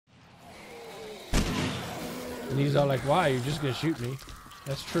And he's all like, why? You're just gonna shoot me.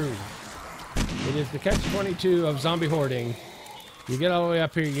 That's true. It is the catch-22 of zombie hoarding. You get all the way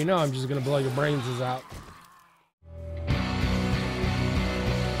up here, you know I'm just gonna blow your brains out.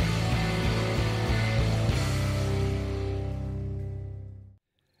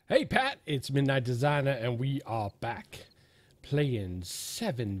 Hey Pat, it's MidnightDesigner and we are back playing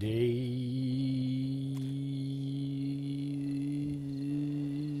 7 Days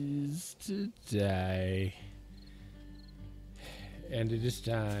to Die. And it is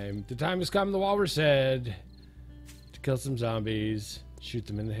time. The time has come, the walrus said, to kill some zombies, shoot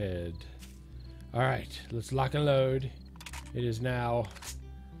them in the head. Alright, let's lock and load. It is now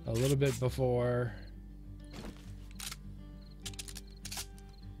a little bit before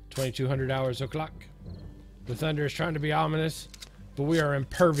 2200 hours o'clock. The thunder is trying to be ominous, but we are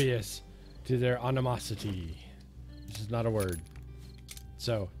impervious to their animosity. This is not a word.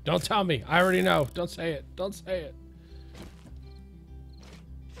 So, don't tell me. I already know. Don't say it. Don't say it.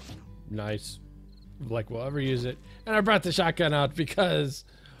 Nice. Like we'll ever use it. And I brought the shotgun out because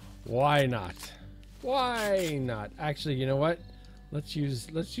why not? Why not? Actually, you know what? Let's use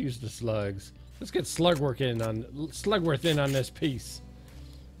the slugs. Let's get Slugworth in on this piece.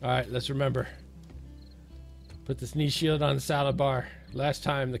 Alright, let's remember. Put the sneeze shield on the salad bar. Last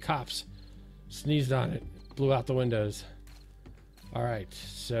time the cops sneezed on it, blew out the windows. Alright,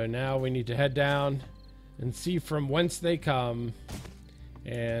 so now we need to head down and see from whence they come.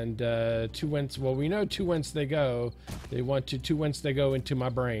 And to whence, well, we know to whence they go. They want to whence they go into my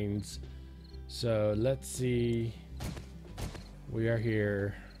brains. So let's see. We are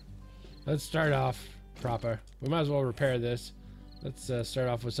here. Let's start off proper. We might as well repair this. Let's start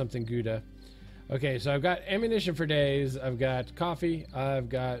off with something Gouda. Okay, so I've got ammunition for days. I've got coffee. I've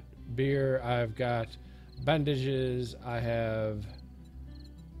got beer. I've got bandages. I have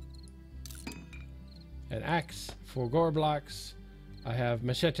an axe for gore blocks. I have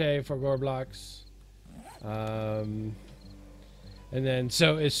machete for gore blocks. And then,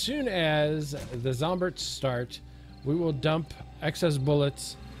 so as soon as the zomberts start, we will dump excess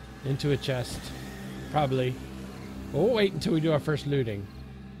bullets into a chest. Probably. We'll wait until we do our first looting.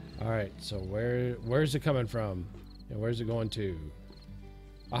 Alright, so where's it coming from? And where's it going to?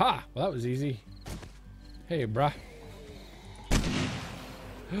 Aha! Well, that was easy. Hey, bruh.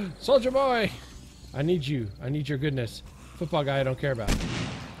 Soldier boy! I need you. I need your goodness. Football guy I don't care about.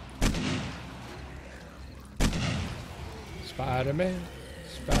 Spider-Man.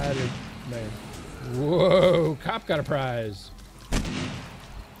 Spider-Man. Whoa! Cop got a prize.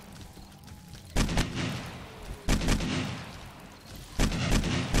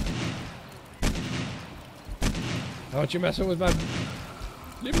 Don't you messing with my...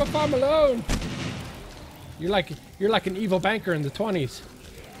 Leave my farm alone! You're like an evil banker in the 20s.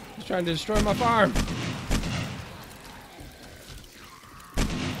 He's trying to destroy my farm.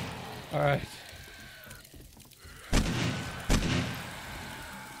 Alright.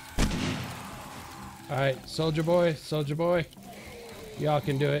 Alright, soldier boy. Y'all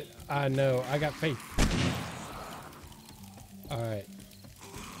can do it. I know. I got faith. Alright.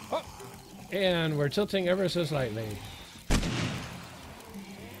 Oh! And we're tilting ever so slightly.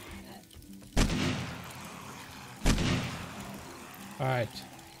 Alright.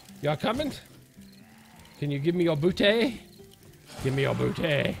 Y'all coming? Can you give me your booty? Give me your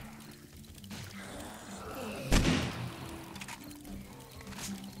booty.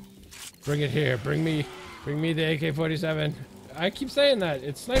 Bring it here. Bring me the AK-47. I keep saying that.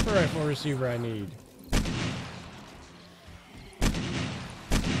 It's sniper rifle receiver I need.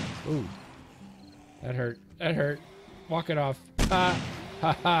 Ooh. That hurt. That hurt. Walk it off. Ha!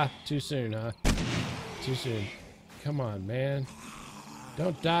 Ha ha! Too soon, huh? Too soon. Come on, man.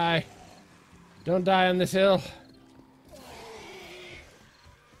 Don't die. Don't die on this hill.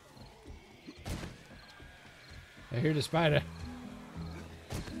 I hear the spider.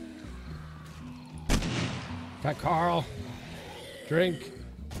 Fat Carl. Drink.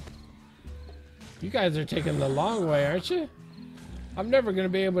 You guys are taking the long way, aren't you? I'm never going to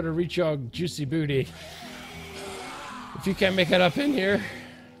be able to reach your juicy booty. If you can't make it up in here.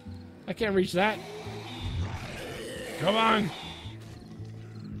 I can't reach that. Come on.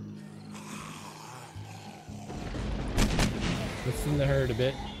 Let's thin the herd a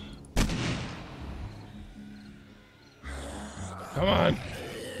bit. Come on.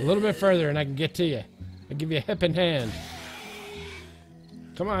 A little bit further and I can get to you. I'll give you a hip and hand.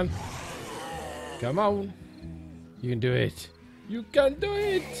 Come on. Come on. You can do it. You can do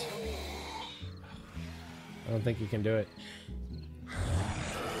it. I don't think you can do it.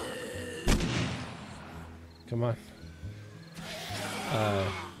 Come on.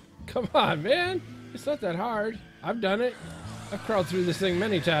 Come on, man. It's not that hard. I've done it. I've crawled through this thing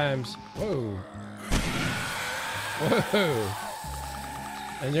many times. Whoa. Whoa.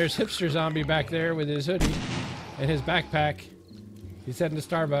 And there's Hipster Zombie back there with his hoodie and his backpack. He's heading to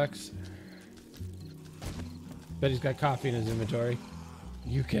Starbucks. Bet he's got coffee in his inventory.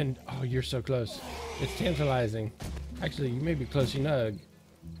 You can... Oh, you're so close. It's tantalizing. Actually, you may be close enough.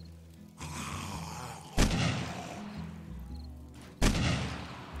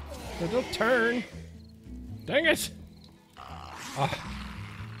 So don't turn. Dang it! Ah.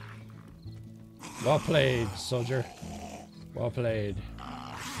 Well played, soldier. Well played.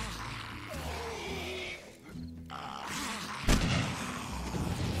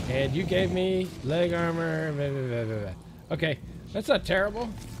 And you gave me leg armor. Blah, blah, blah, blah. Okay, that's not terrible.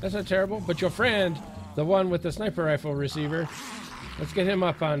 That's not terrible. But your friend, the one with the sniper rifle receiver, let's get him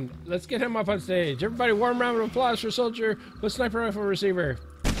up on. Let's get him up on stage. Everybody, warm round of applause for soldier with sniper rifle receiver.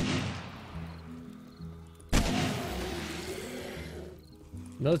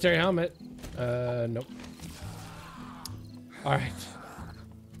 Military helmet. Nope. All right.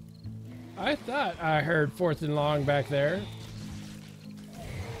 I thought I heard 4th and long back there.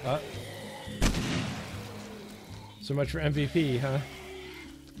 So much for MVP, huh?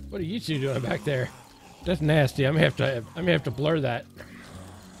 What are you two doing back there? That's nasty. I'm gonna have to blur that.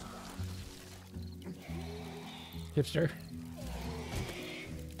 Hipster.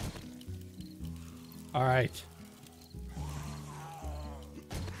 All right.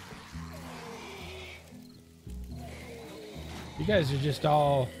 You guys are just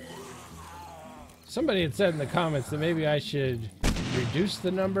all... Somebody had said in the comments that maybe I should reduce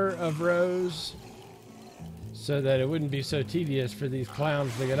the number of rows so that it wouldn't be so tedious for these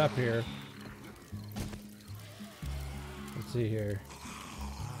clowns to get up here. Let's see here.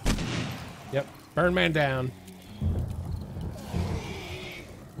 Yep, burn man down.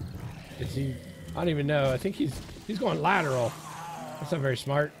 Is he... I don't even know. I think he's going lateral. That's not very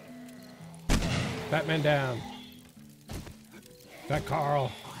smart. Batman down. Fat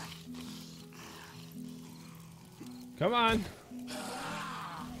Carl. Come on.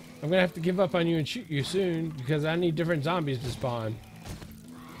 I'm gonna have to give up on you and shoot you soon because I need different zombies to spawn.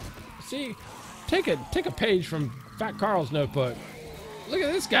 See, take a page from Fat Carl's notebook. Look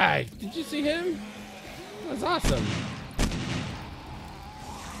at this guy. Did you see him? That's awesome.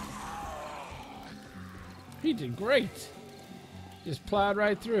 He did great. Just plowed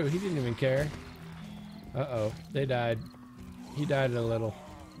right through. He didn't even care. Uh-oh, they died. He died a little.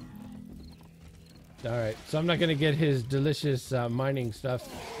 Alright, so I'm not going to get his delicious mining stuff.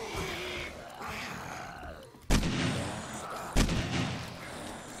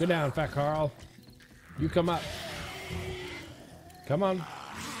 Go down, Fat Carl. You come up. Come on.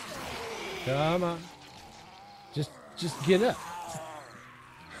 Come on. Just get up.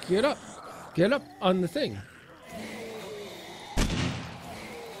 Get up. Get up on the thing.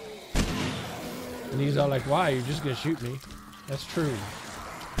 And he's all like, why? You're just going to shoot me. That's true.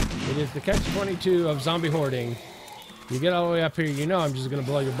 It is the catch-22 of zombie hoarding. You get all the way up here, you know I'm just going to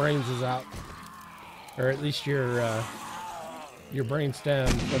blow your brains out. Or at least your brain stem,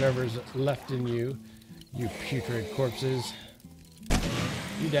 whatever's left in you. You putrid corpses.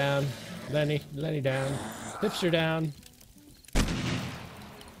 You down. Lenny down. Hipster down.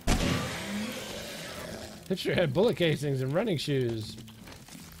 Hipster had bullet casings and running shoes.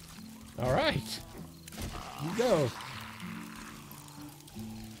 All right. You go.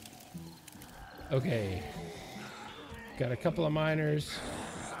 Okay. Got a couple of miners.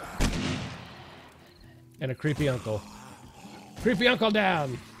 And a creepy uncle. Creepy uncle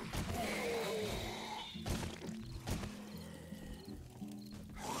down!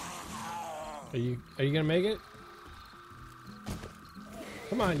 Are you gonna make it?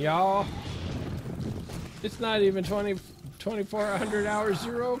 Come on, y'all. It's not even 2400 hours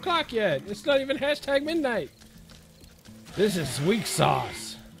 0 o'clock yet. It's not even hashtag midnight. This is weak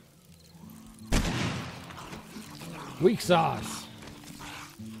sauce. Weak sauce.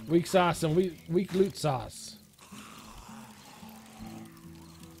 Weak sauce and weak loot sauce.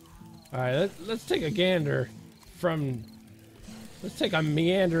 Alright, let's take a gander from... Let's take a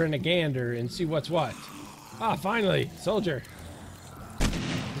meander and a gander and see what's what. Ah, finally, soldier.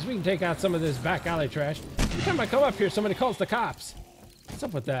 Because we can take out some of this back alley trash. Every time I come up here, somebody calls the cops. What's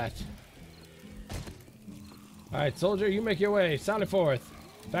up with that? Alright, soldier, you make your way. Sally forth.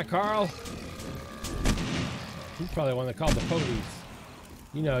 Fat Carl. He's probably the one that called the police.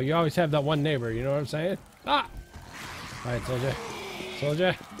 You know, you always have that one neighbor, you know what I'm saying? Ah! Alright, soldier.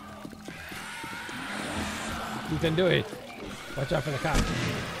 Soldier. You can do it. Watch out for the cops.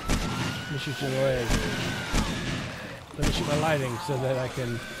 Let me shoot you in the leg. Let me shoot my lighting so that I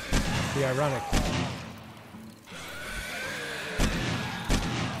can Be ironic.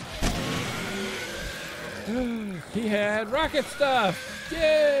 He had rocket stuff!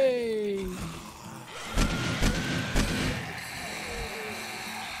 Yay!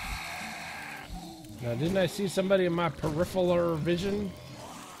 Now, didn't I see somebody in my peripheral vision?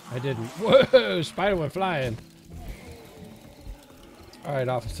 I didn't. Whoa! Spider went flying. Alright,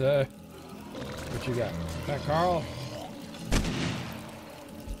 officer. What you got? Fat Carl?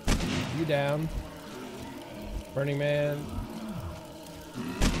 You down. Burning Man.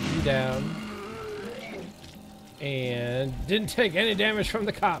 You down. And didn't take any damage from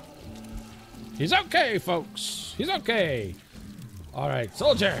the cop. He's okay, folks. He's okay. Alright,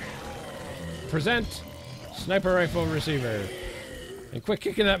 soldier. Present sniper rifle receiver. And quit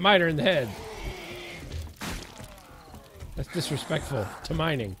kicking that miter in the head. That's disrespectful to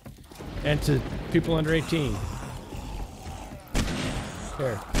mining. And to people under 18.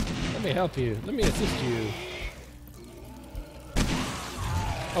 Here, let me help you. Let me assist you.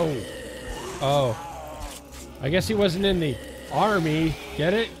 Oh. Oh. I guess he wasn't in the army.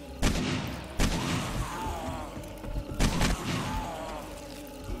 Get it?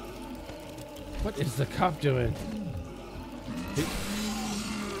 What is the cop doing?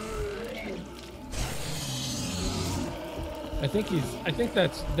 I think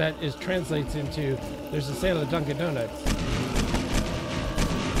that translates into there's a sale of Dunkin' Donuts.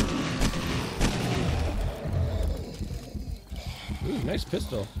 Ooh, nice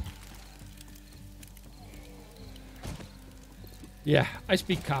pistol. Yeah, I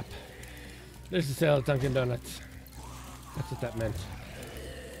speak cop. There's a sale of Dunkin' Donuts. That's what that meant.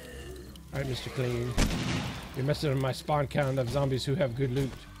 Alright, Mr. Clean. You're messing with my spawn count of zombies who have good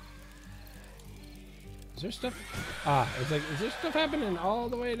loot. Is there stuff? Ah, it's like, is there stuff happening all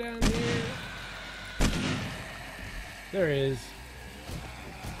the way down here? There is.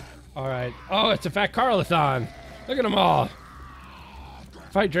 Alright. Oh, it's a Fat Carl-a-thon. Look at them all.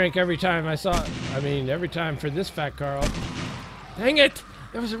 Fight drank every time I saw, every time for this Fat Carl. Dang it!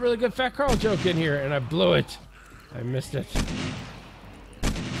 There was a really good Fat Carl joke in here, and I blew it. I missed it.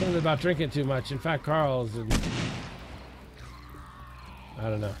 Something about drinking too much and Fat Carl's and... I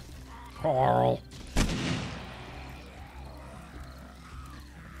don't know. Carl.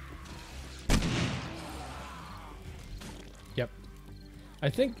 Yep. I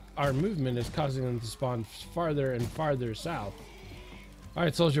think our movement is causing them to spawn farther and farther south.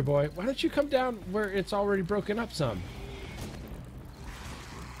 Alright, soldier boy. Why don't you come down where it's already broken up some?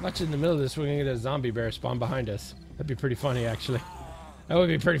 Watch in the middle of this, we're gonna get a zombie bear spawn behind us. That'd be pretty funny, actually. That would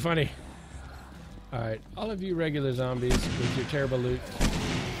be pretty funny. Alright, all of you regular zombies with your terrible loot,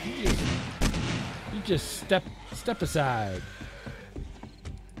 you just step aside.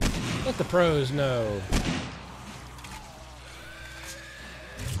 Let the pros know.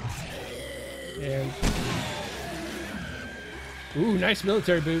 And ooh, nice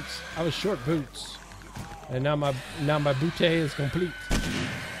military boots. I was short boots, and now my bootay is complete.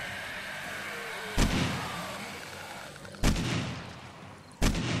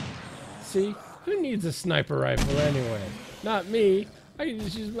 See, who needs a sniper rifle anyway? Not me. I can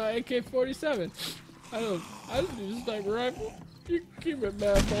just use my AK-47. I don't need a sniper rifle. You can keep it,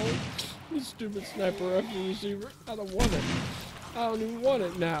 bad boy. You stupid sniper rifle receiver. I don't want it. I don't even want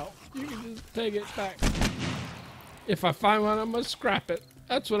it now. You can just take it back. If I find one, I'm gonna scrap it.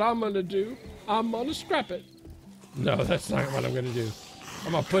 That's what I'm gonna do. I'm gonna scrap it. No, that's not what I'm gonna do.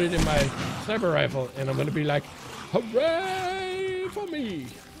 I'm gonna put it in my sniper rifle, and I'm gonna be like, hooray for me!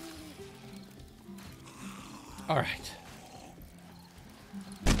 Alright.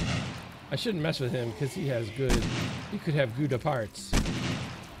 I shouldn't mess with him because he could have Gouda parts.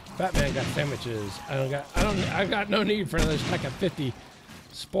 Batman got sandwiches. I got no need for another stack of 50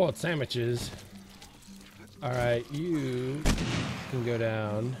 spoiled sandwiches. Alright, you can go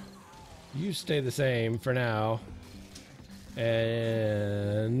down. You stay the same for now.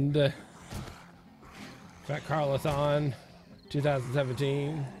 And Fat Carl-a-thon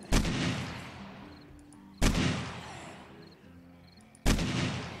 2017.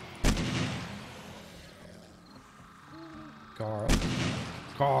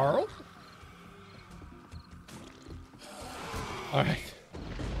 Carl. All right,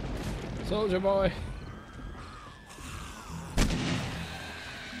 soldier boy.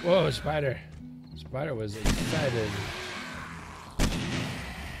 Whoa, spider! Spider was excited.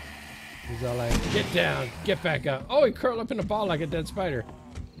 He's all like, "Get down, get back up." Oh, he curled up in a ball like a dead spider.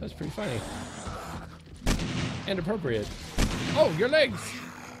 That's pretty funny and appropriate. Oh, your legs!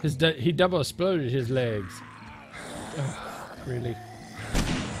 He double exploded his legs. Oh. Really?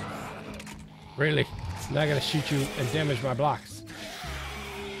 Really? Now I gotta shoot you and damage my blocks.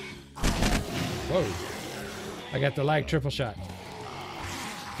 Whoa. I got the lag triple shot.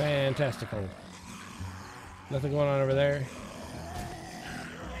 Fantastical. Nothing going on over there.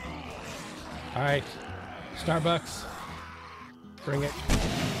 Alright. Starbucks. Bring it.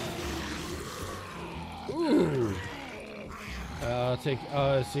 Ooh. I'll take...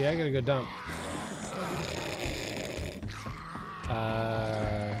 see, I gotta go dump.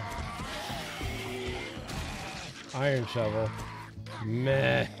 Iron shovel.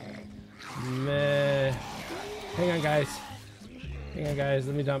 Meh. Meh. Hang on, guys. Hang on, guys.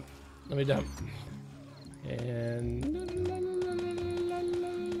 Let me dump. Let me dump. And...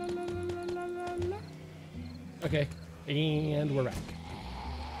 Okay. And we're back.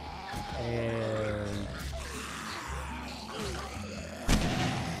 And...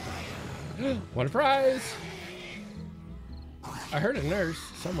 what a prize! I heard a nurse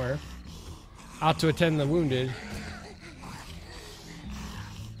somewhere. Out to attend the wounded.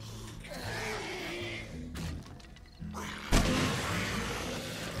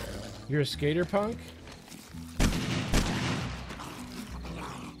 You're a skater punk?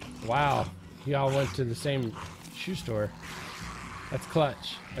 Wow. Y'all went to the same shoe store. That's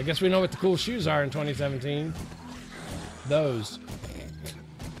clutch. I guess we know what the cool shoes are in 2017. Those.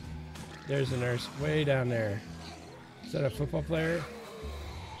 There's the nurse way down there. Is that a football player?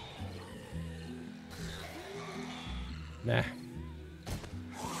 Nah.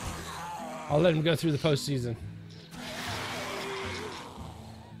 I'll let him go through the postseason.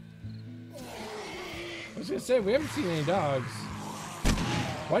 I was gonna say, we haven't seen any dogs.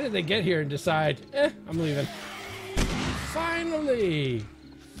 Why did they get here and decide, I'm leaving? Finally!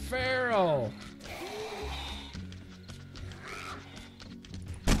 Feral!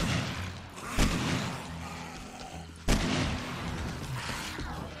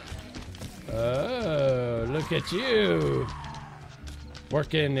 Oh, look at you!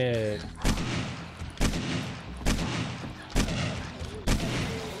 Working it.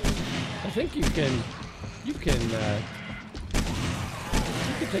 I think you can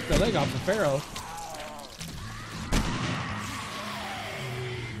take the leg off the Pharaoh.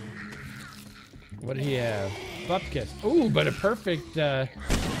 What did he have? Butt kiss. Ooh, but a perfect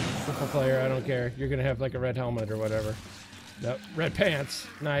football player. I don't care. You're gonna have like a red helmet or whatever. Nope. Red pants.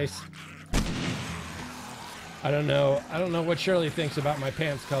 Nice. I don't know what Shirley thinks about my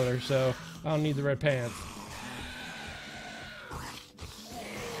pants color, so I don't need the red pants.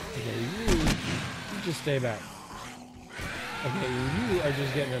 Okay, you just stay back. Okay, you are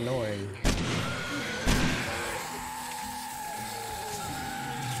just getting annoying.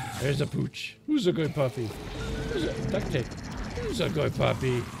 There's a pooch. Who's a good puppy? Who's a duct tape? Who's a good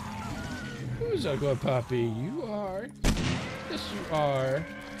puppy? Who's a good puppy? You are. Yes, you are.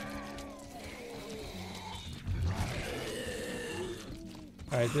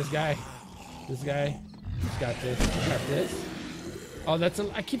 Alright, this guy, he's got this, got this. Oh,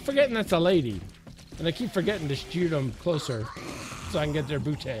 I keep forgetting that's a lady. And I keep forgetting to shoot them closer so I can get their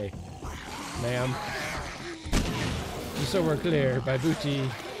booty. Ma'am. Just so we're clear, by booty,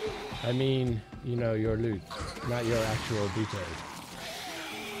 I mean, you know, your loot, not your actual booty.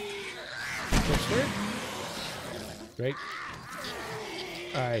 Switch. Great.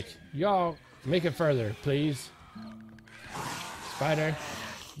 Alright, y'all, make it further, please. Spider,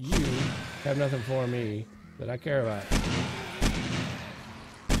 you have nothing for me that I care about.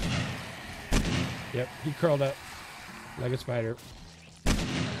 Yep, he curled up like a spider.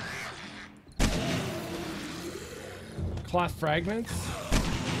 Cloth fragments?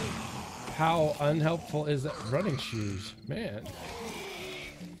 How unhelpful is that? Running shoes, man.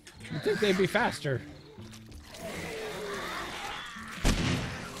 You'd think they'd be faster.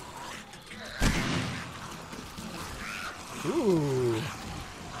 Ooh,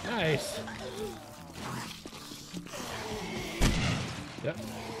 nice. Yep,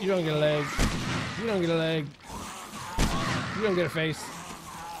 you don't get a leg. You don't get a leg. You don't get a face.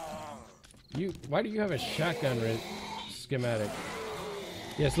 Why do you have a shotgun schematic?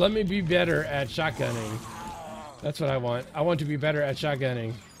 Yes, let me be better at shotgunning. That's what I want. I want to be better at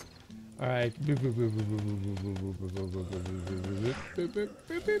shotgunning. All right.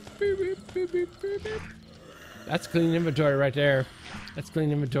 That's clean inventory right there. That's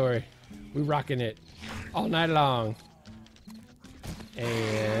clean inventory. We're rocking it all night long.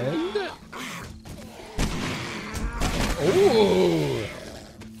 And ooh,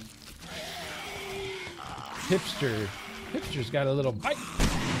 hipster's got a little bite.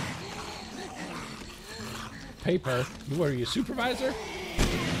 Paper. What are you, supervisor?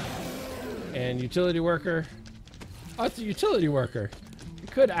 And utility worker. Oh, it's a utility worker. I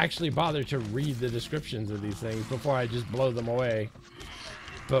could actually bother to read the descriptions of these things before I just blow them away.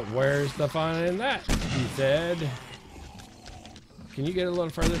 But where's the fun in that? He said. Can you get a little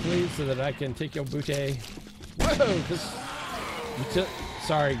further, please, so that I can take your booty? Whoa!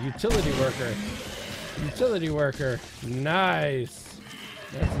 Sorry, utility worker. Utility worker. Nice.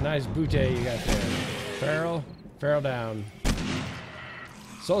 That's a nice booty you got there. Feral down.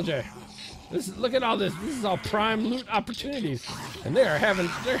 Soldier. Look at all this. This is all prime loot opportunities, and they're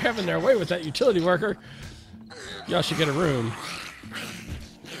having their way with that utility worker. Y'all should get a room.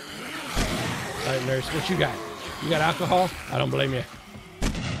 All right, nurse, what you got? You got alcohol? I don't blame you.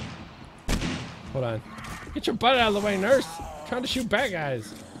 Hold on. Get your butt out of the way, nurse. I'm trying to shoot bad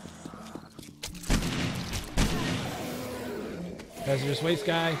guys. Hazardous waste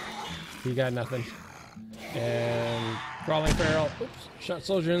guy. He got nothing. And crawling feral. Oops. Shot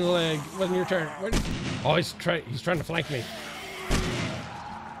soldier in the leg. Wasn't your turn. Oh, he's trying to flank me.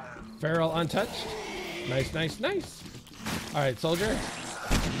 Feral untouched. Nice, nice, nice. All right, soldier.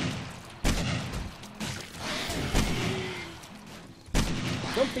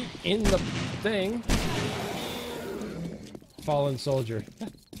 Don't be in the thing. Fallen soldier.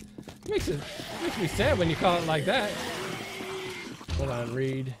 Makes me sad when you call it like that. Hold on,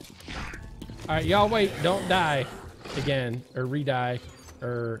 read. All right, y'all wait. Don't die again, or re-die,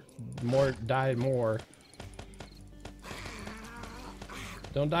 or die more.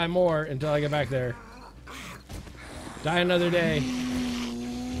 Don't die more until I get back there. Die another day.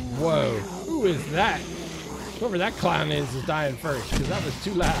 Whoa, who is that? Whoever that clown is dying first, because that was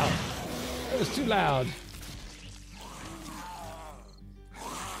too loud. That was too loud.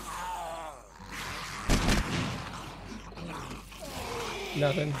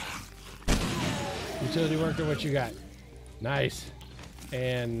 Nothing. Utility worker, what you got? Nice.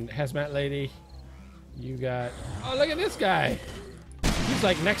 And hazmat lady, you got... Oh, look at this guy. He's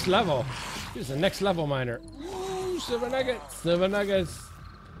like next level. He's a next level miner. Ooh, silver nuggets. Silver nuggets.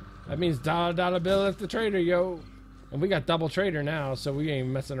 That means dollar bill at the trader, yo. And we got double trader now, so we ain't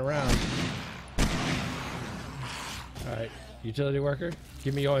even messing around. All right, utility worker,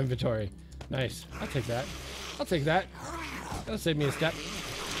 give me your inventory. Nice. I'll take that. I'll take that. That'll save me a step.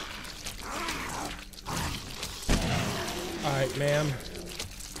 All right, ma'am.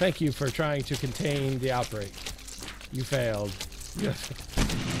 Thank you for trying to contain the outbreak. You failed. Yes.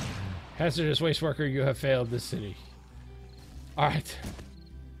 Hazardous waste worker, you have failed this city. All right.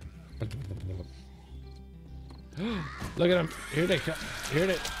 Look at them. Here they come. Here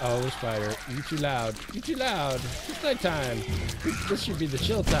they... Oh, spider. You too loud. You too loud. It's nighttime. This should be the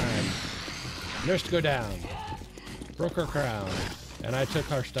chill time. Nurse to go down. Broke her crown. And I took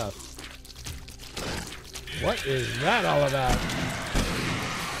her stuff. What is that all about?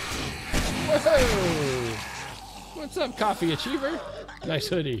 Whoa! What's up, coffee achiever? Nice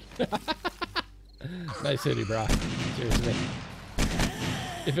hoodie. Nice hoodie, bro. Seriously.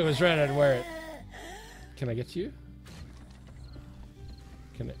 If it was red, I'd wear it. Can I get to you?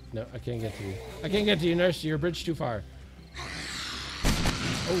 Can I? No, I can't get to you. I can't get to you, nurse. You're a bridge too far.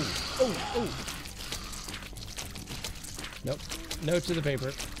 Oh. Nope. No to the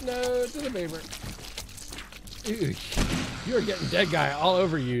paper. No to the paper. Ew. You're getting dead guy all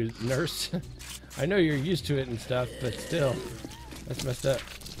over you, nurse. I know you're used to it and stuff, but still. That's messed up.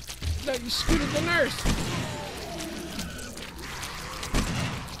 No, you scooted the nurse.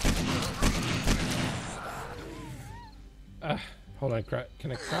 Hold on,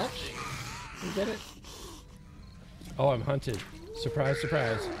 can I crouch? Can you get it? Oh, I'm hunted. Surprise,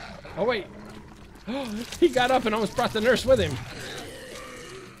 surprise. Oh, wait. He got up and almost brought the nurse with him.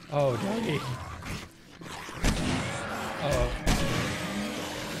 Oh, doggy. Oh.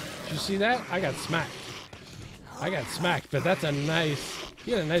 Did you see that? I got smacked. I got smacked, but that's a nice...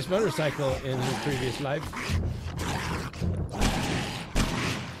 He had a nice motorcycle in his previous life.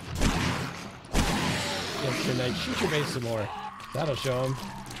 Tonight, shoot your base some more. That'll show him.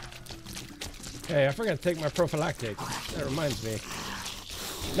 Hey, I forgot to take my prophylactic. That reminds me.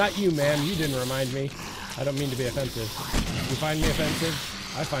 Not you, ma'am. You didn't remind me. I don't mean to be offensive. You find me offensive?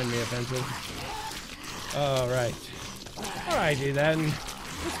 I find me offensive. Alright. Alrighty then.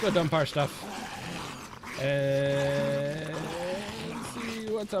 Let's go dump our stuff. And see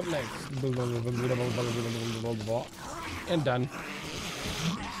what's up next. And done.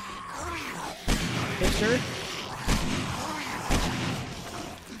 Picture.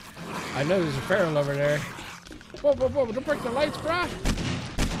 I know there's a feral over there. Whoa, don't break the lights, brah.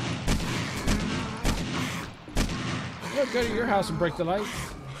 I'll go to your house and break the lights.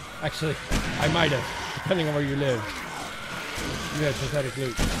 Actually, I might have, depending on where you live. You had pathetic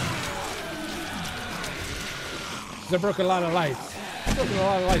loot. I broke a lot of lights. I broke a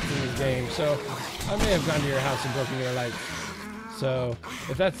lot of lights in this game, so I may have gone to your house and broken your lights. So,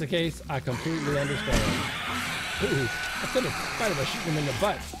 if that's the case, I completely understand. Ooh, I could have fight by shooting him in the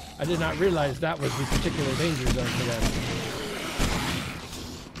butt. I did not realize that was the particular danger zone for them.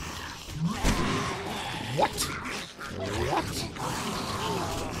 What? What?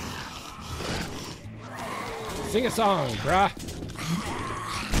 Sing a song, brah.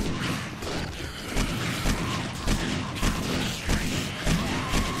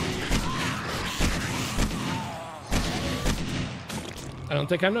 I don't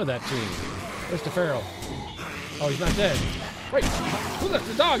think I know that tune. Where's the Pharaoh? Oh, he's not dead. Wait, who let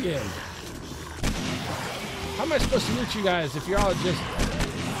the dog in? How am I supposed to loot you guys if you're all just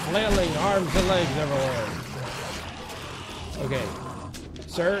flailing arms and legs everywhere? Okay.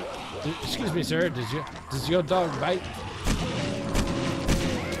 Sir, excuse me, sir, does your dog bite?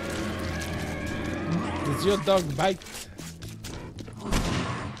 Does your dog bite?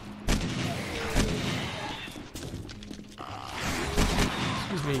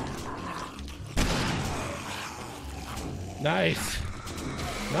 Excuse me. Nice.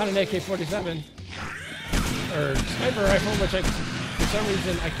 Not an AK-47. Or sniper rifle, which I, for some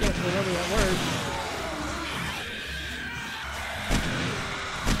reason, I can't remember that word.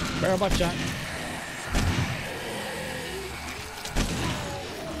 Barrel butt shot.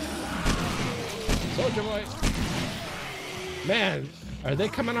 Soldier boy. Man, are they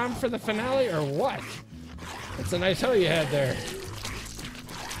coming on for the finale or what? That's a nice hoe you had there.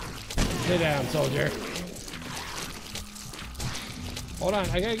 Stay down, soldier. Hold on,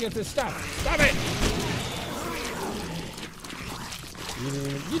 I gotta get this stuff. Stop it! You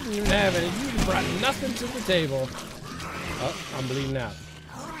didn't even have it. You brought nothing to the table. Oh, I'm bleeding out.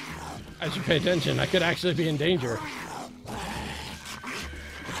 I should pay attention. I could actually be in danger.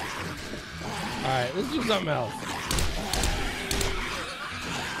 Alright, let's do something else.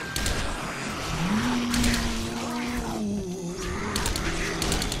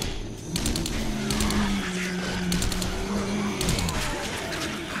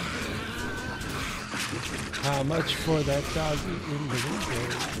 How much for that dog eating the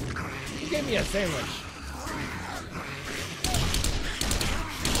Give me a sandwich.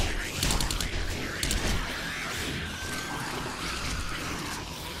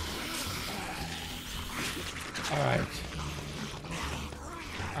 All right.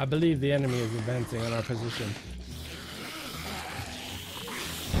 I believe the enemy is advancing on our position.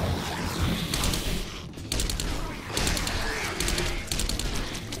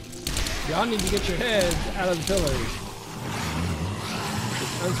 Y'all need to get your heads out of the pillars.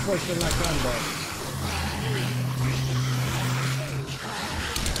 It's unsportsmanlike conduct.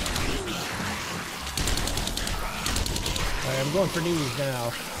 Alright, I'm going for knees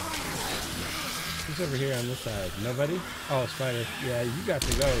now. Who's over here on this side? Nobody? Oh, spider. Yeah, you got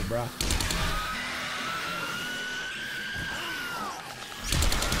to go, bro.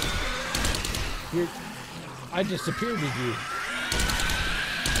 I just appeared with you.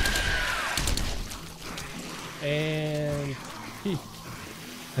 And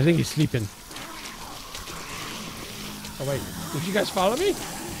I think he's sleeping. Oh wait, did you guys follow me?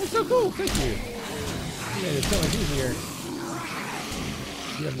 That's so cool, thank you. You made it so much easier.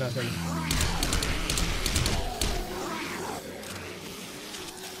 You have nothing.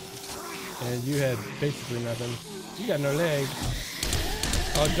 And you had basically nothing. You got no legs.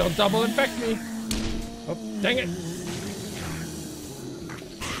 Oh, don't double infect me. Oh, dang it.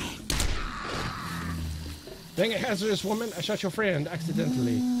 Dang it, hazardous woman. I shot your friend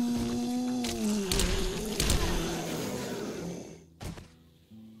accidentally.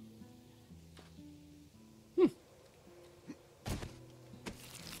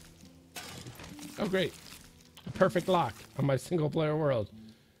 Oh, great. A perfect lock on my single player world.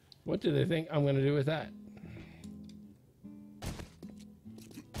 What do they think I'm going to do with that?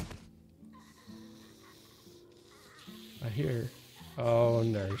 I hear. Oh,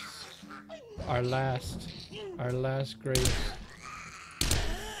 nurse. Our last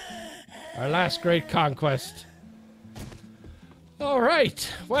great conquest. All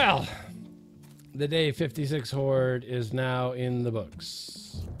right. Well, the day 56 Horde is now in the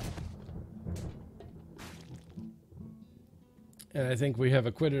books. And I think we have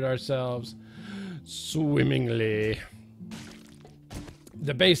acquitted ourselves swimmingly.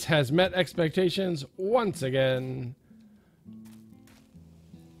 The base has met expectations once again.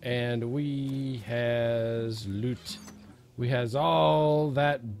 And we has loot. We has all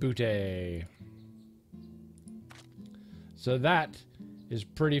that booty. So that is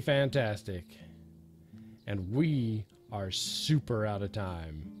pretty fantastic. And we are super out of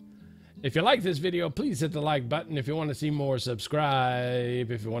time. If you like this video, please hit the like button. If you want to see more, subscribe.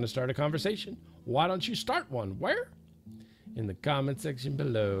 If you want to start a conversation, why don't you start one? Where? in the comment section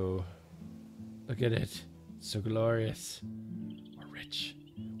below. Look at it. It's so glorious. We're rich.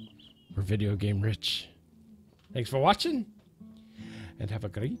 We're video game rich. Thanks for watching, and have a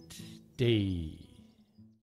great day.